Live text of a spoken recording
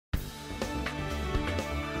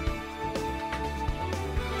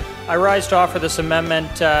I rise to offer this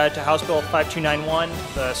amendment to House Bill 5291,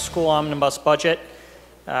 the school omnibus budget.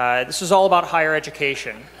 This is all about higher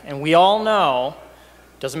education. And we all know,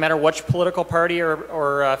 doesn't matter which political party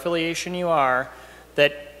or affiliation you are,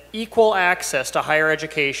 that equal access to higher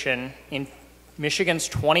education in Michigan's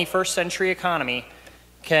 21st century economy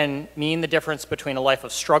can mean the difference between a life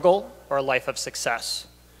of struggle or a life of success.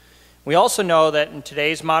 We also know that in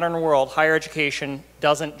today's modern world, higher education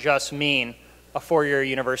doesn't just mean a four-year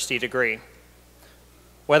university degree.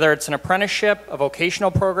 Whether it's an apprenticeship, a vocational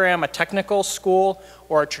program, a technical school,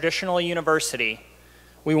 or a traditional university,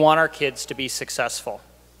 we want our kids to be successful.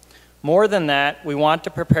 More than that, we want to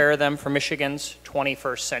prepare them for Michigan's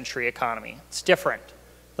 21st century economy. It's different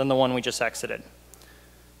than the one we just exited.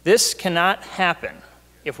 This cannot happen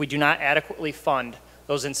if we do not adequately fund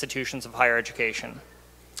those institutions of higher education.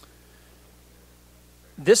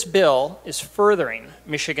 This bill is furthering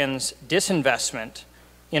Michigan's disinvestment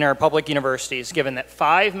in our public universities, given that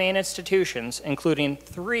 5 main institutions, including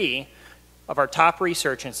 3 of our top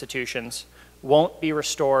research institutions, won't be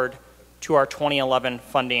restored to our 2011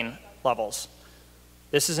 funding levels.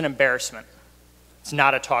 This is an embarrassment. It's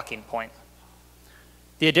not a talking point.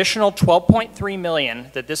 The additional $12.3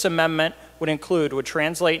 million that this amendment would include would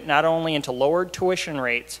translate not only into lowered tuition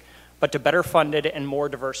rates, but to better funded and more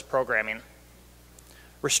diverse programming.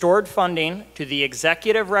 Restored funding to the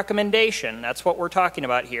executive recommendation, that's what we're talking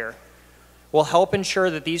about here, will help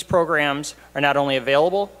ensure that these programs are not only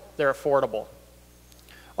available, they're affordable.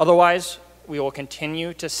 Otherwise, we will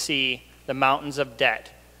continue to see the mountains of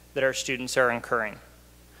debt that our students are incurring.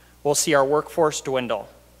 We'll see our workforce dwindle.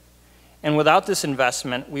 And without this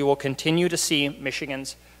investment, we will continue to see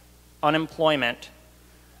Michigan's unemployment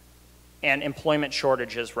and employment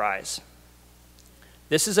shortages rise.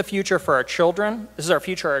 This is a future for our children. This is a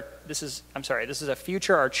future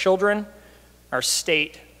our children, our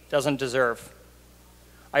state doesn't deserve.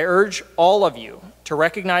 I urge all of you to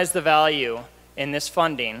recognize the value in this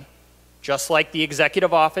funding, just like the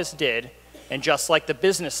executive office did, and just like the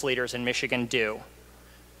business leaders in Michigan do,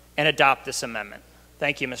 and adopt this amendment.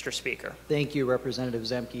 Thank you, Mr. Speaker. Thank you, Representative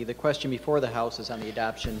Zemke. The question before the House is on the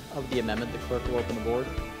adoption of the amendment. The clerk will open the board.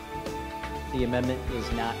 The amendment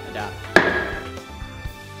is not adopted.